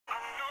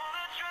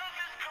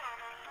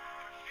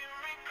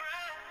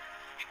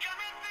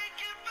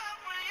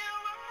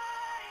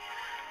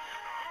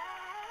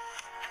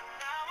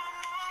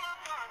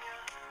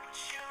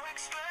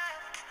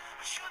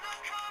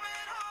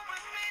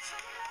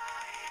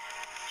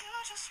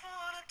just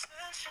want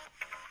attention.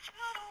 You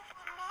don't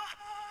want my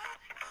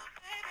heart.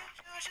 Maybe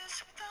you just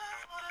hit the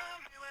thought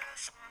of me with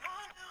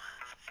someone new.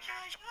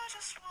 Yeah, you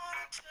just want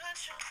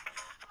attention.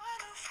 I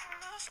knew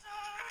from the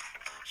start.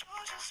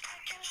 You're just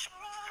making sure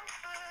I'm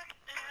never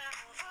getting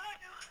over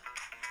you.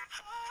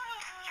 Oh,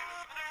 you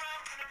run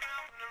around,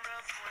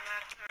 throwing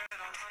that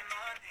dirt on my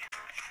money.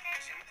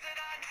 'Cause you knew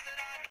that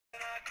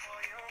I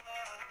call you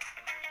love.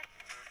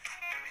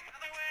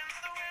 Another way,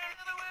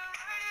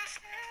 right? You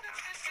stand and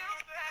face your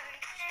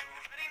face. You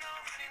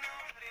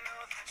already know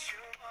that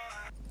you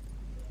are.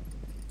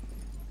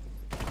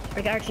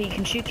 Like, actually, you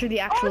can shoot through the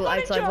actual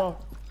outside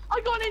wall. I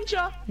got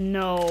ninja.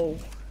 No.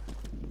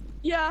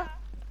 Yeah.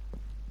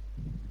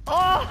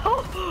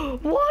 Oh,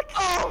 what?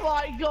 Oh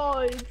my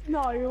god.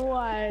 No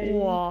way.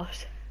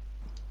 What?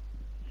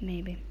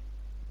 Maybe.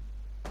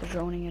 They're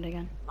droning it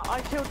again.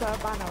 I killed their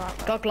banner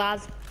up. Got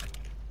glass.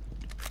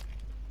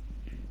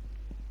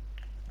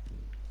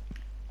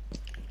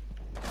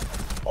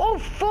 Oh,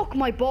 fuck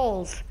my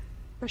balls.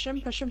 Push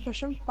him.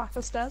 Back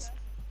the stairs.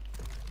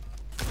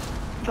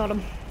 Got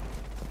him.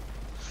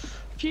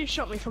 Fuse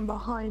shot me from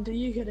behind. Are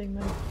you kidding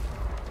me?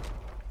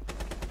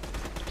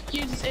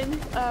 Fuse is in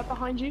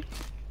behind you.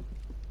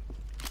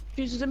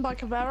 Fuse is in by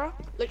Caveira.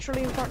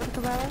 Literally in front of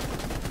Caveira.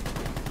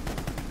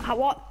 How,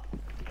 what?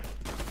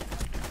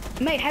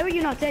 Mate, how are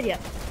you not dead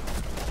yet?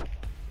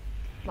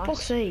 Nice.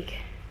 Fuck's sake.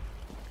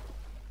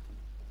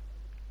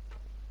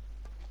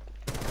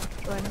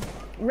 Join him.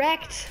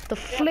 Wrecked. The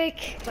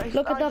flick.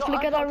 Look at the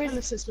flick of that wrist.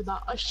 Assist with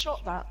that. I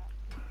shot that.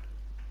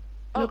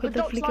 Look at the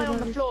dog's flick lying of on that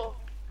the wrist. floor.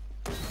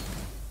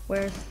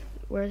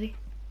 Where is he?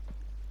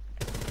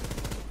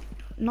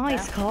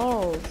 Nice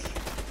calls.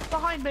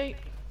 Behind me.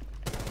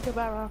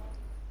 Caveira.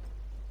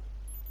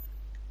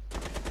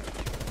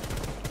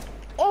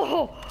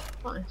 Oh!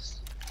 Nice.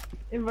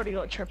 You've already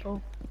got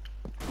triple.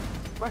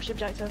 Rush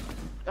objective.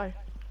 Go.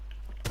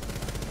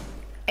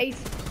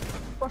 Ace.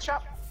 Rush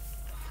up.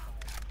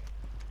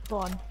 Go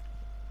on.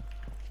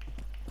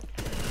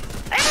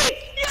 Ace!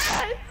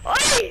 Yes!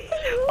 Ace!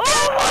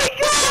 Oh my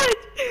god!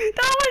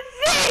 That was